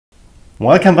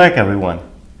Welcome back, everyone.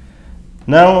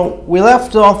 Now, we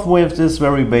left off with this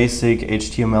very basic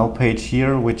HTML page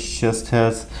here, which just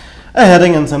has a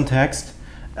heading and some text.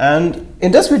 And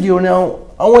in this video now,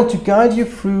 I want to guide you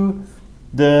through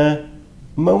the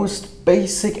most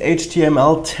basic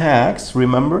HTML tags.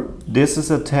 Remember, this is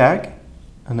a tag,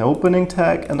 an opening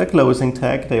tag and a closing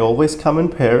tag. They always come in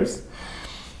pairs.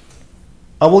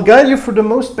 I will guide you through the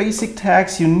most basic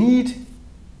tags you need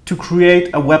to create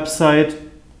a website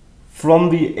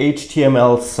from the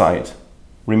HTML side.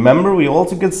 Remember, we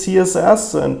also get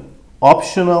CSS and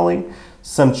optionally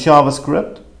some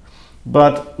JavaScript,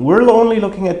 but we're only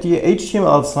looking at the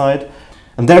HTML side,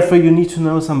 and therefore you need to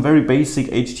know some very basic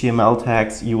HTML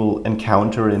tags you will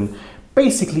encounter in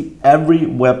basically every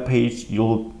web page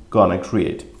you're gonna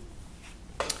create.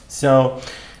 So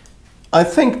I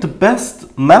think the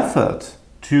best method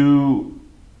to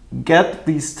get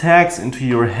these tags into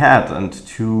your head and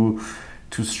to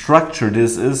structure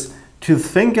this is to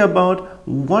think about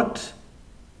what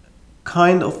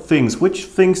kind of things, which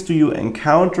things do you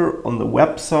encounter on the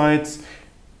websites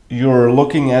you're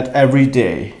looking at every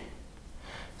day.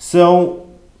 So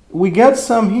we get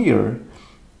some here.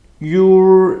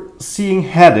 You're seeing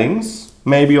headings,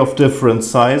 maybe of different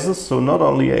sizes, so not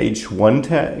only a H1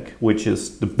 tag, which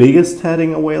is the biggest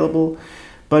heading available,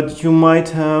 but you might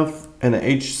have an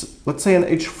let's say an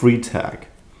H3 tag.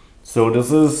 So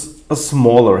this is a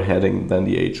smaller heading than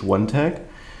the H1 tag,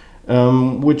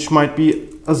 which might be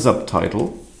a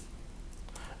subtitle.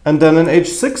 And then an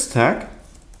H6 tag,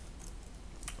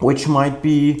 which might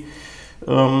be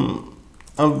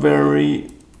a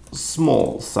very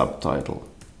small subtitle,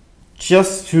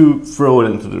 just to throw it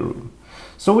into the room.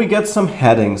 So we get some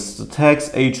headings, the tags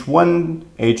H1,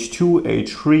 H2,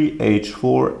 H3,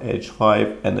 H4,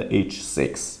 H5, and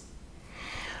H6.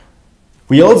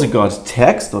 We also got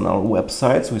text on our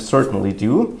websites, we certainly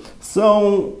do.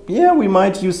 So yeah, we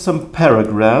might use some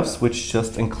paragraphs which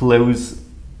just enclose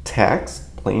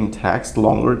text, plain text,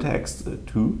 longer text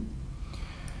too.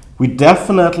 We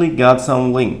definitely got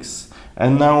some links.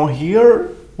 And now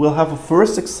here we'll have a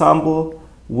first example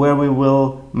where we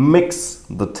will mix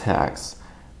the tags,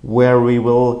 where we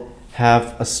will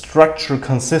have a structure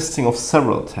consisting of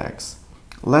several tags.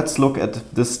 Let's look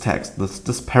at this text,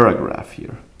 this paragraph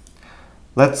here.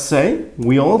 Let's say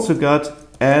we also got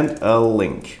and a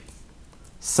link.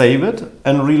 Save it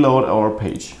and reload our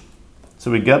page.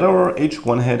 So we got our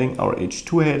H1 heading, our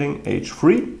H2 heading,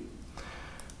 H3,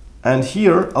 and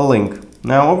here a link.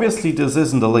 Now obviously this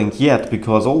isn't a link yet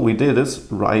because all we did is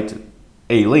write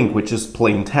a link, which is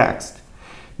plain text.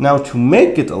 Now to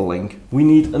make it a link, we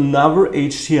need another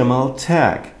HTML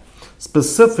tag.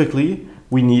 Specifically,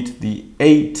 we need the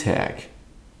A tag.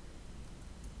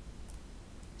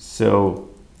 So,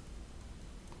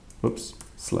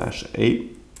 /A.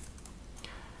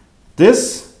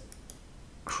 This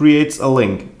creates a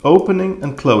link, opening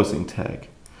and closing tag.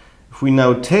 If we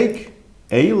now take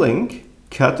a link,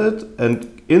 cut it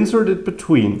and insert it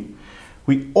between,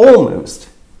 we almost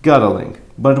got a link,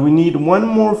 but we need one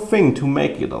more thing to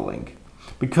make it a link.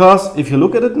 Because if you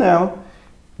look at it now,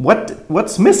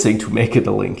 what's missing to make it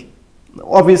a link?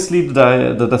 Obviously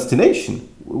the destination.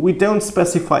 We don't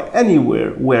specify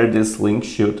anywhere where this link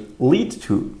should lead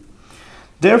to.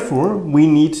 Therefore, we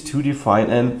need to define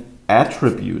an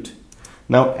attribute.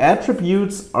 Now,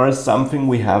 attributes are something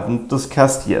we haven't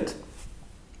discussed yet.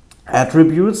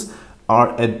 Attributes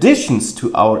are additions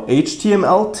to our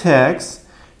HTML tags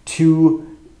to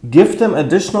give them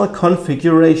additional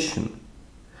configuration.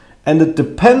 And it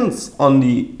depends on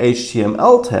the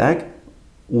HTML tag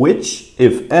which,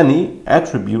 if any,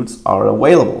 attributes are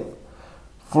available.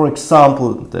 For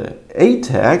example, the A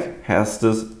tag has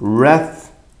this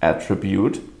ref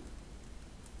attribute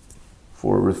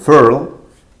for referral,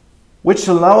 which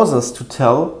allows us to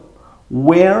tell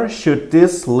where should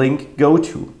this link go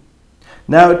to.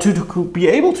 Now, to be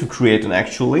able to create an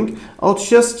actual link, I'll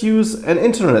just use an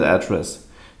internet address.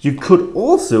 You could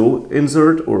also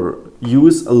insert or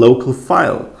use a local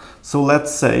file. So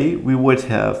let's say we would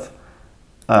have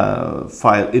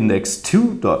file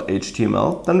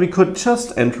index2.html, then we could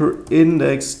just enter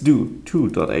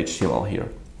index2.html here.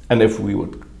 And if we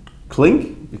would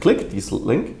click this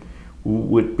link, we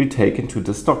would be taken to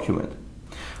this document.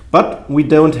 But we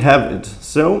don't have it.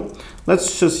 So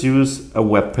let's just use a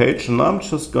web page, and I'm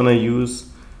just gonna use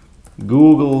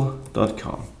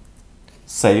google.com.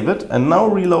 Save it and now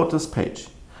reload this page.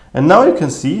 And now you can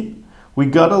see we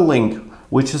got a link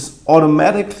which is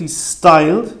automatically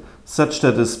styled such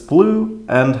that it's blue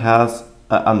and has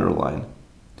an underline.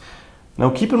 Now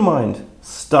keep in mind,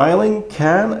 styling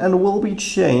can and will be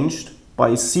changed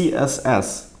by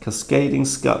CSS. cascading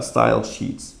style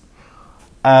sheets.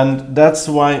 And that's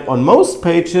why on most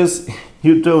pages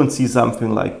you don't see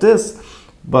something like this,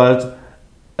 but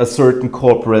a certain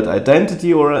corporate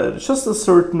identity or just a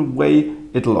certain way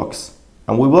it looks.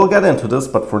 And we will get into this,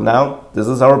 but for now, this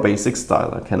is our basic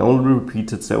style. I can only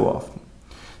repeat it so often.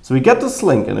 So we get this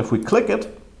link, and if we click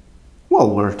it, well,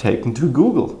 we're taken to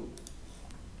Google.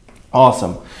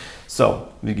 Awesome.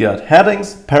 So we got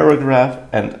headings, paragraph,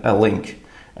 and a link.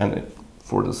 And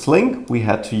for this link, we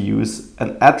had to use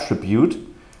an attribute,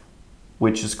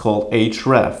 which is called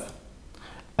href.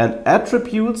 And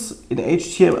attributes in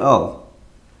HTML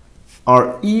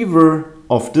are either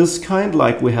of this kind,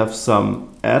 like we have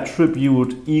some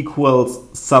attribute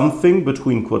equals something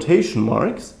between quotation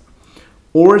marks,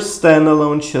 or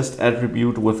standalone just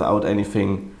attribute without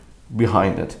anything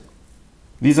behind it.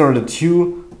 These are the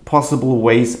two possible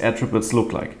ways attributes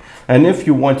look like. And if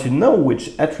you want to know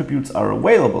which attributes are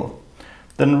available,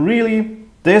 then really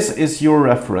this is your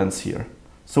reference here.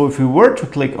 So if we were to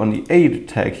click on the A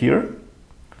tag here,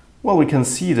 well, we can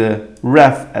see the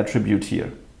ref attribute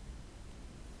here.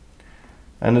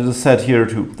 And it is said here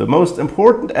too, the most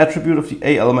important attribute of the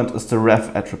A element is the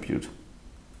ref attribute.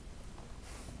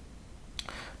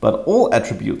 But all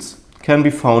attributes can be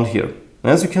found here.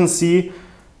 And as you can see,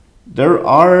 there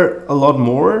are a lot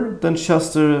more than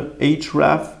just the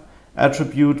href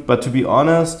attribute, but to be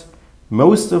honest,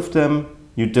 most of them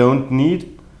you don't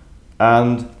need,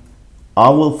 and I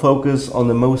will focus on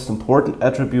the most important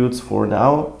attributes for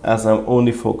now, as I'm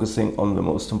only focusing on the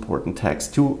most important tags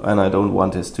too, and I don't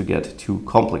want this to get too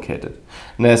complicated.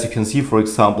 And as you can see, for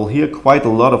example, here quite a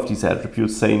lot of these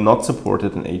attributes say not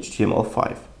supported in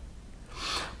HTML5.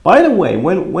 By the way,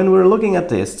 when we're looking at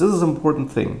this is an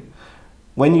important thing.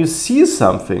 When you see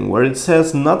something where it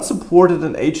says not supported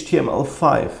in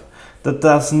HTML5, that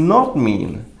does not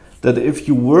mean that if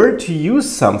you were to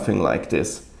use something like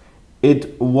this,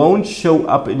 it won't show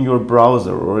up in your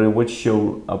browser, or it would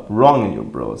show up wrong in your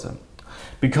browser.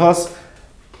 Because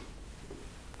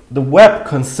the web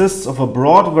consists of a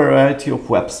broad variety of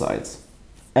websites,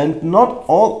 and not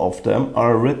all of them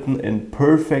are written in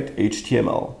perfect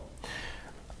HTML.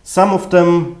 Some of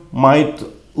them might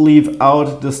leave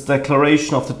out this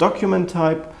declaration of the document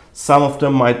type, some of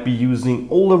them might be using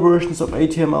older versions of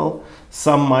HTML,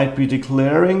 some might be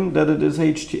declaring that it is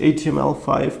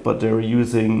HTML5, but they're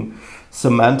using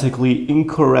semantically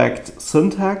incorrect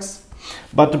syntax.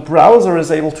 But the browser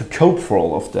is able to cope for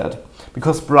all of that,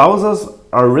 because browsers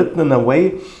are written in a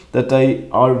way that they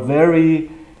are very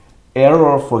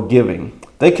error forgiving.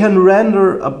 They can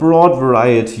render a broad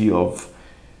variety of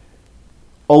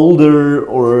older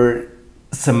or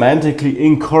semantically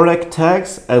incorrect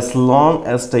tags as long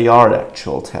as they are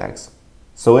actual tags.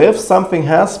 So if something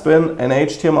has been an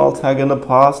HTML tag in the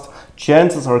past,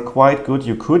 chances are quite good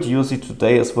you could use it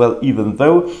today as well, even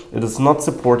though it is not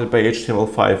supported by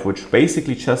HTML5, which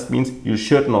basically just means you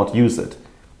should not use it.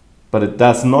 But it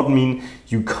does not mean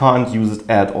you can't use it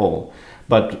at all.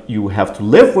 But you have to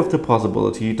live with the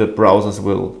possibility that browsers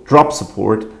will drop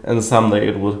support and someday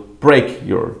it will break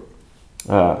your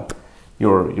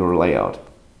layout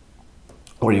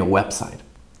or your website.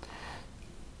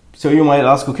 So you might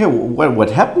ask, okay, well,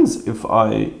 what happens if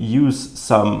I use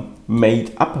some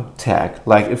made up tag?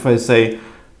 Like if I say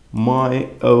my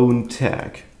own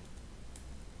tag,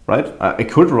 right? I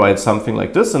could write something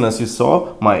like this, and as you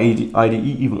saw, my IDE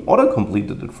even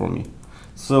auto-completed it for me.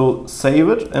 So save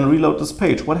it and reload this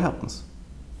page. What happens?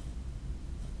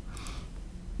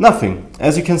 Nothing.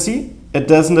 As you can see, it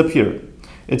doesn't appear.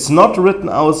 It's not written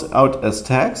out as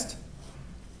text,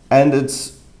 and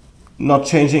it's not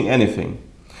changing anything.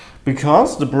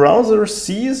 Because the browser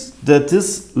sees that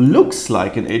this looks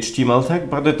like an HTML tag,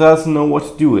 but it doesn't know what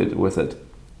to do with it.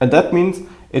 And that means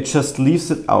it just leaves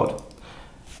it out.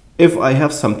 If I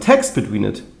have some text between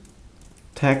it,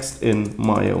 text in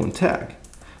my own tag,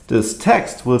 this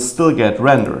text will still get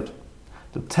rendered.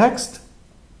 The text,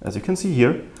 as you can see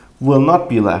here, will not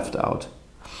be left out.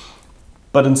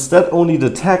 But instead only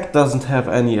the tag doesn't have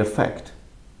any effect.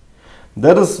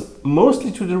 That is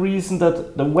mostly to the reason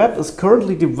that the web is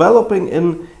currently developing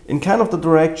in kind of the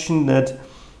direction that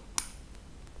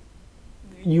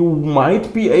you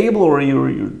might be able, or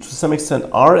you to some extent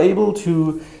are able,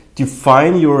 to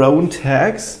define your own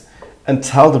tags and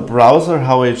tell the browser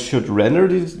how it should render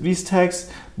these tags,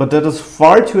 but that is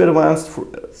far too advanced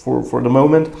for the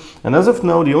moment. And as of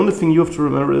now, the only thing you have to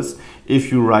remember is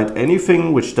if you write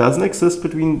anything which doesn't exist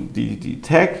between the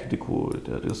tag,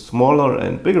 the smaller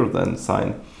and bigger than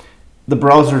sign, the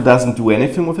browser doesn't do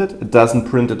anything with it. It doesn't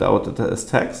print it out as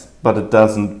text, but it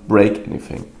doesn't break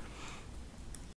anything.